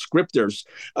the descriptors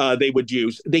they would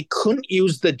use. They couldn't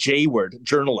use the J word,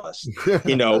 journalist,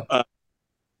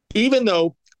 even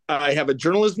though I have a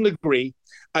journalism degree.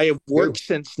 I have worked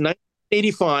since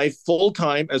 1985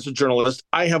 full-time as a journalist.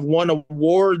 I have won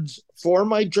awards for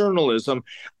my journalism.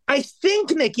 I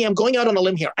think, Nikki, I'm going out on a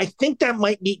limb here. I think that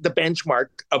might meet the benchmark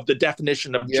of the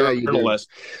definition of journalist.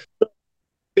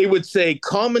 They would say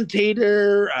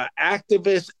commentator,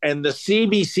 activist, and the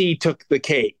CBC took the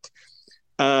cake.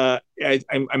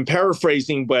 I'm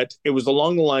paraphrasing, but it was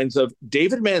along the lines of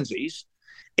David Menzies,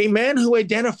 a man who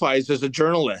identifies as a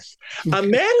journalist, a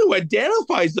man who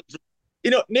identifies as,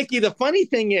 Nikki, the funny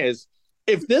thing is,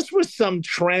 if this was some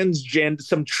trans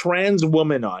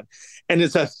woman on, and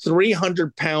it's a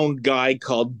 300-pound guy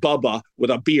called Bubba with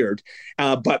a beard,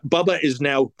 but Bubba is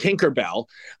now Tinkerbell,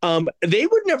 they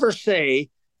would never say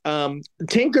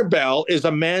Tinkerbell is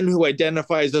a man who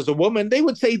identifies as a woman. They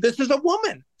would say this is a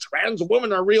woman, trans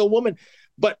woman, a real woman.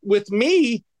 But with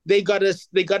me, they got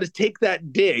to take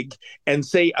that dig and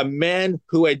say a man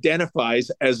who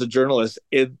identifies as a journalist.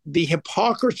 The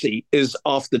hypocrisy is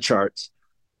off the charts.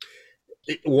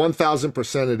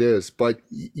 1,000% it is. But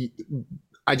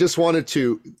I wanted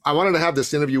to have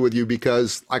this interview with you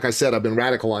because, like I said, I've been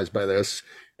radicalized by this,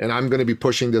 and I'm going to be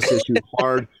pushing this issue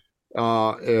hard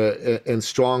and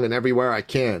strong and everywhere I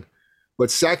can. But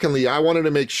secondly, I wanted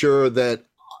to make sure that,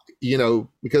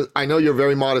 because I know you're a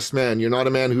very modest man. You're not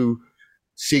a man who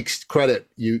seeks credit.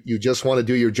 You just want to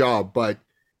do your job. But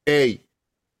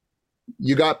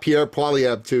you got Pierre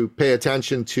Poilievre to pay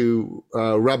attention to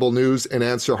Rebel News and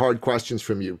answer hard questions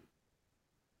from you.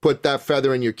 Put that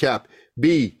feather in your cap.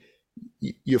 B,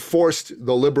 you forced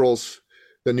the liberals,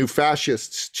 the new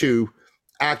fascists, to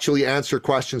actually answer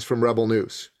questions from Rebel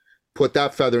News. Put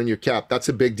that feather in your cap. That's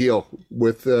a big deal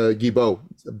with Guilbeault.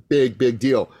 It's a big, big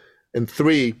deal. And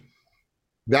 3,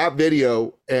 that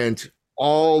video and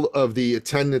all of the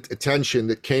attention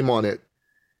that came on it,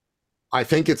 I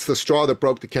think it's the straw that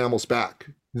broke the camel's back.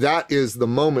 That is the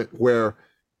moment where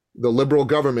the liberal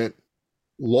government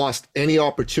lost any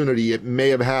opportunity it may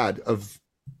have had of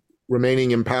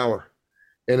remaining in power.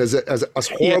 And as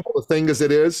horrible a thing as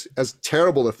it is, as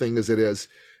terrible a thing as it is,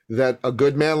 that a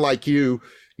good man like you,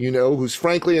 who's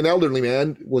frankly an elderly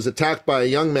man, was attacked by a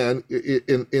young man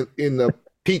in the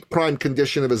peak prime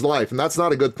condition of his life. And that's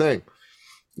not a good thing.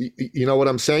 You know what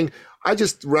I'm saying? I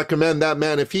just recommend that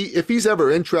man, if he's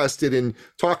ever interested in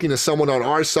talking to someone on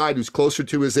our side who's closer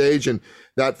to his age, and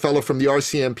that fellow from the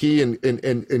RCMP,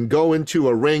 and go into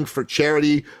a ring for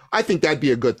charity, I think that'd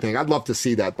be a good thing. I'd love to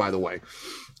see that, by the way.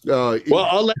 Well,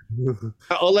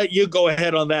 I'll let you go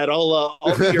ahead on that.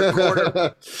 I'll be your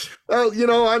corner.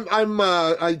 Well,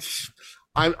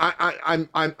 I'm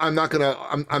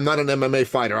not an MMA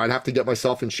fighter. I'd have to get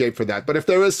myself in shape for that. But if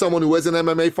there is someone who is an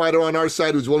MMA fighter on our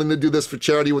side who's willing to do this for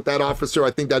charity with that officer,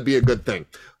 I think that'd be a good thing.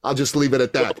 I'll just leave it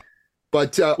at that.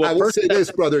 But I will say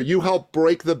this, brother, you helped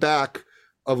break the back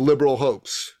of liberal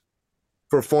hopes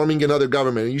for forming another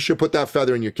government, and you should put that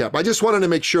feather in your cap. I just wanted to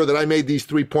make sure that I made these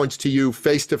 3 points to you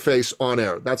face to face on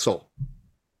air. That's all.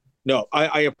 No,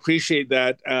 I appreciate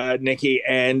that, Nikki.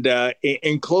 And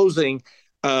in closing,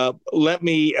 let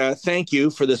me thank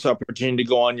you for this opportunity to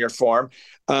go on your forum.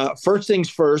 First things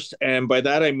first, and by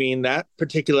that I mean that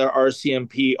particular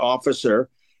RCMP officer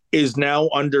is now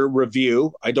under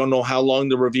review. I don't know how long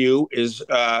the review is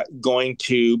going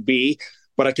to be,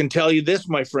 but I can tell you this,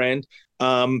 my friend.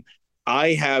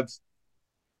 I have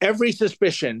every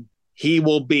suspicion he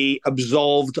will be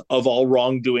absolved of all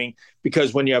wrongdoing,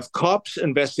 because when you have cops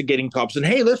investigating cops, and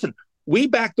hey, listen, we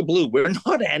back the blue. We're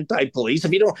not anti-police.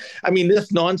 If you don't,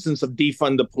 this nonsense of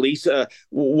defund the police.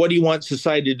 What do you want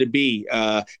society to be?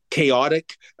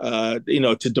 Chaotic?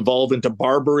 To devolve into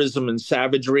barbarism and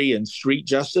savagery and street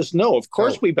justice? No, of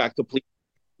course we back the police.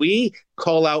 We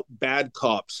call out bad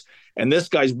cops. And this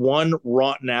guy's one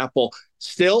rotten apple.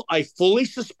 Still, I fully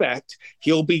suspect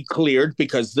he'll be cleared,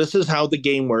 because this is how the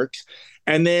game works.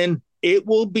 And then it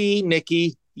will be,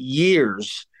 Nikki,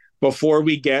 years before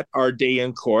we get our day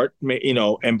in court,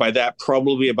 and by that,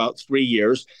 probably about 3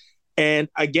 years. And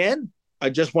again, I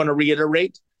just want to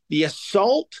reiterate, the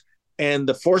assault and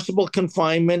the forcible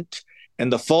confinement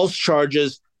and the false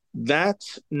charges,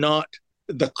 that's not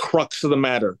the crux of the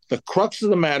matter. The crux of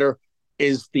the matter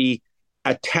is the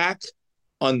attack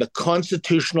on the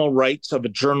constitutional rights of a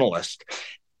journalist.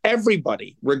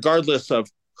 Everybody, regardless of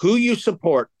who you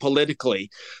support politically,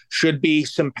 should be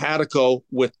simpatico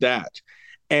with that.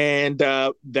 And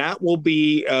that will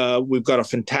be, we've got a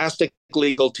fantastic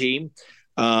legal team.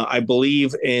 I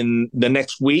believe in the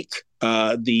next week,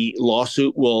 the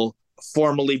lawsuit will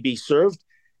formally be served.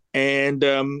 And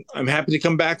I'm happy to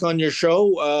come back on your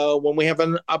show when we have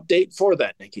an update for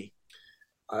that, Nikki.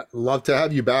 I'd love to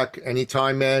have you back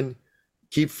anytime, man.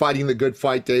 Keep fighting the good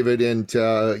fight, David. And,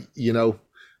 I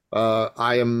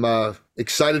am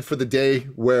excited for the day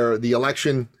where the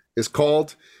election is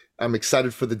called. I'm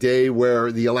excited for the day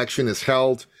where the election is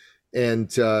held.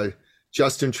 and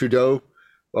Justin Trudeau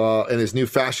and his new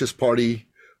fascist party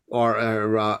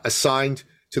are assigned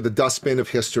to the dustbin of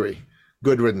history.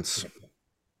 Good riddance.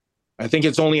 I think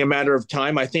it's only a matter of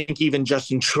time. I think even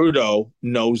Justin Trudeau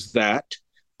knows that.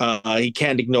 He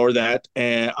can't ignore that.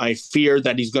 And I fear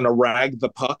that he's going to rag the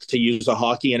puck, to use a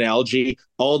hockey analogy,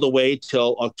 all the way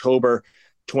till October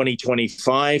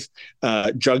 2025.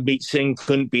 Jagmeet Singh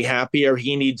couldn't be happier.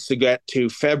 He needs to get to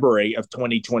February of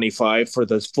 2025 for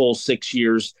the full 6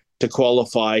 years to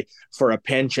qualify for a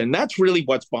pension. That's really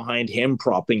what's behind him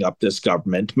propping up this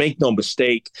government. Make no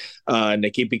mistake,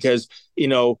 Nikki, because,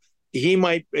 he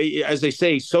might, as they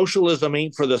say, socialism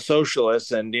ain't for the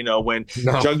socialists. And, when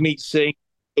Jagmeet Singh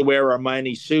wear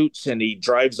Armani suits and he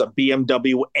drives a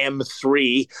BMW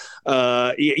M3,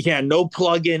 no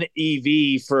plug-in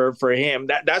EV for him.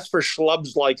 That's for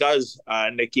schlubs like us,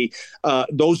 Nikki.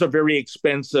 Those are very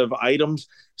expensive items.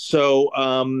 So,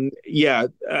 I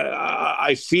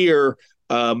fear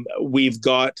we've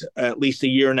got at least a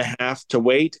year and a half to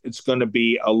wait. It's going to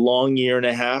be a long year and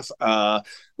a half.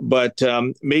 But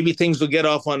maybe things will get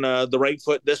off on the right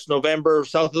foot this November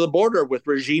south of the border with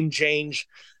regime change,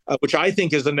 which I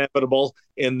think is inevitable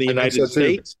in the United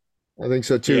States. I think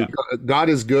so too. Yeah. God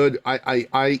is good.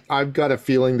 I've got a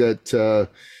feeling that the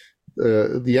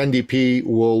NDP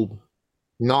will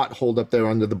not hold up their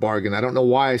end of the bargain. I don't know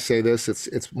why I say this.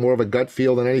 It's more of a gut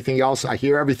feel than anything else. I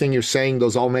hear everything you're saying.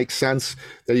 Those all make sense,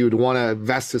 that you would want to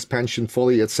vest his pension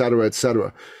fully, et cetera, et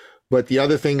cetera. But the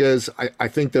other thing is, I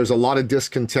think there's a lot of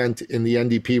discontent in the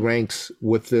NDP ranks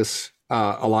with this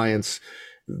alliance.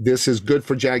 This is good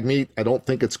for Jagmeet. I don't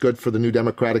think it's good for the New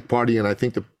Democratic Party. And I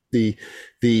think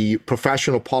the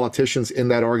professional politicians in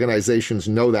that organizations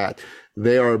know that.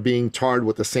 They are being tarred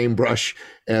with the same brush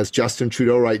as Justin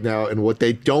Trudeau right now. And what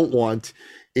they don't want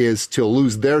is to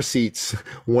lose their seats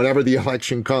whenever the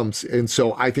election comes. And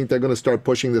so I think they're going to start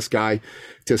pushing this guy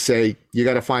to say, you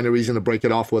got to find a reason to break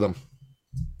it off with him.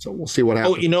 So we'll see what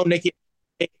happens. Nikki,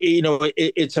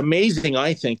 it's amazing,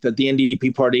 I think, that the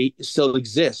NDP party still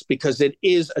exists, because it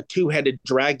is a two-headed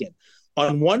dragon.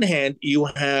 On one hand, you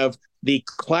have the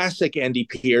classic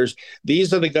NDPers.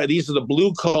 These are the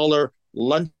blue-collar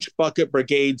lunch bucket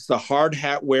brigades, the hard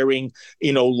hat wearing,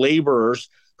 laborers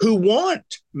who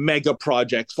want mega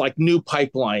projects like new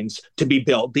pipelines to be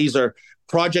built. These are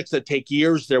projects that take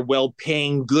years. They're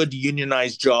well-paying, good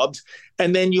unionized jobs.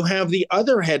 And then you have the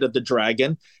other head of the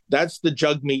dragon. That's the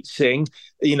Jagmeet Singh,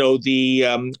 the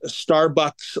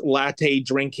Starbucks latte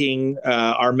drinking,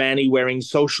 Armani wearing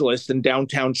socialist in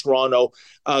downtown Toronto,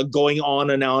 going on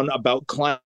and on about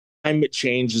climate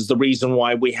change is the reason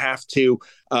why we have to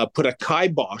put a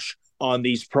kibosh on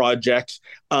these projects.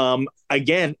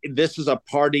 Again, this is a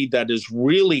party that is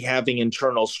really having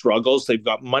internal struggles. They've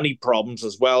got money problems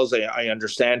as well, as I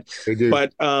understand. They do.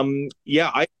 But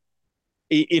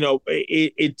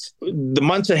it's the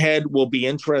months ahead will be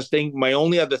interesting. My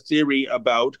only other theory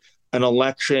about an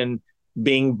election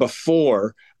being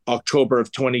before October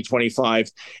of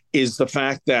 2025 is the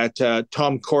fact that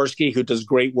Tom Korski, who does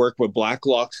great work with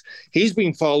Blacklocks, he's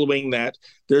been following that.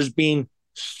 There's been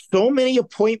so many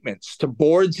appointments to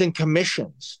boards and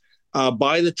commissions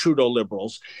by the Trudeau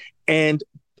Liberals. And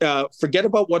forget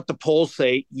about what the polls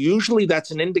say. Usually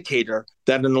that's an indicator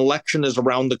that an election is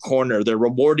around the corner. They're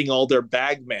rewarding all their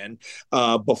bagmen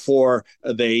before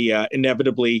they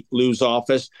inevitably lose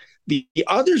office. The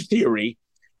other theory,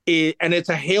 and it's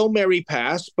a Hail Mary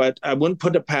pass, but I wouldn't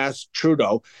put it past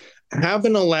Trudeau, have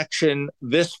an election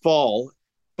this fall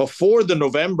before the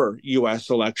November U.S.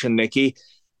 election, Nikki,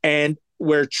 and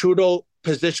where Trudeau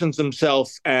positions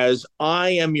himself as, I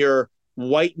am your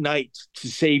white knight to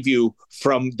save you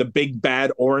from the big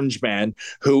bad orange man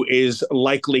who is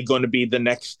likely going to be the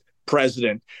next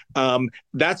president.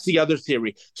 That's the other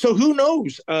theory. So who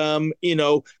knows?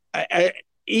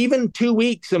 Even 2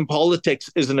 weeks in politics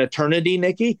is an eternity,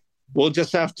 Nikki. We'll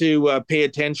just have to pay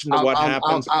attention to what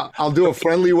happens. I'll do a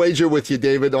friendly wager with you,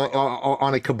 David,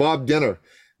 on a kebab dinner,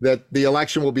 that the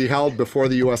election will be held before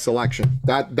the U.S. election.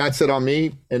 That's it on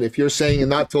me. And if you're saying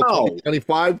not till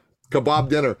 2025, kebab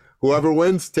dinner. Whoever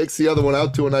wins takes the other one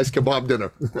out to a nice kebab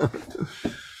dinner.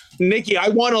 Nikki, I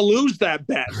want to lose that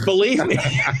bet, believe me.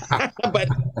 But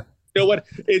you know what?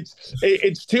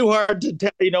 It's too hard to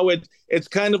tell. It's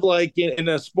kind of like in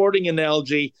a sporting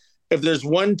analogy. If there's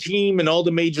one team in all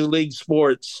the major league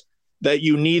sports that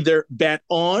you neither bet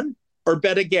on or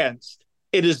bet against,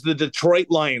 it is the Detroit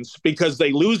Lions, because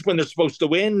they lose when they're supposed to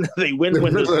win. They win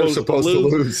when they're supposed to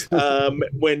lose.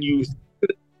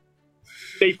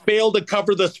 They fail to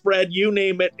cover the spread. You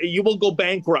name it. You will go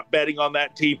bankrupt betting on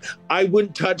that team. I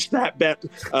wouldn't touch that bet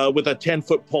with a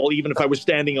 10-foot pole, even if I was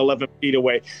standing 11 feet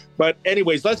away. But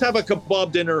anyways, let's have a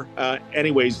kebab dinner.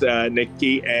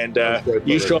 Nikki, and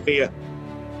you show me a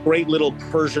great little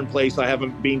Persian place I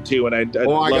haven't been to, and I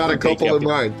got a couple in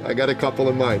mind.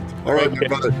 All right, my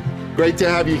brother. Great to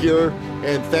have you here,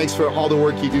 and thanks for all the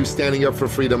work you do standing up for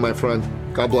freedom, my friend.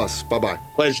 God bless. Bye-bye.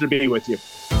 Pleasure to be with you.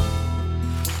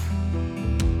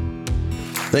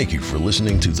 Thank you for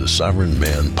listening to the Sovereign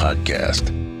Man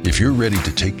Podcast. If you're ready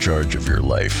to take charge of your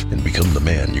life and become the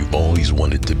man you've always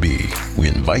wanted to be, we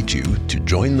invite you to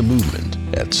join the movement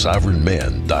at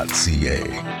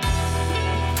sovereignman.ca.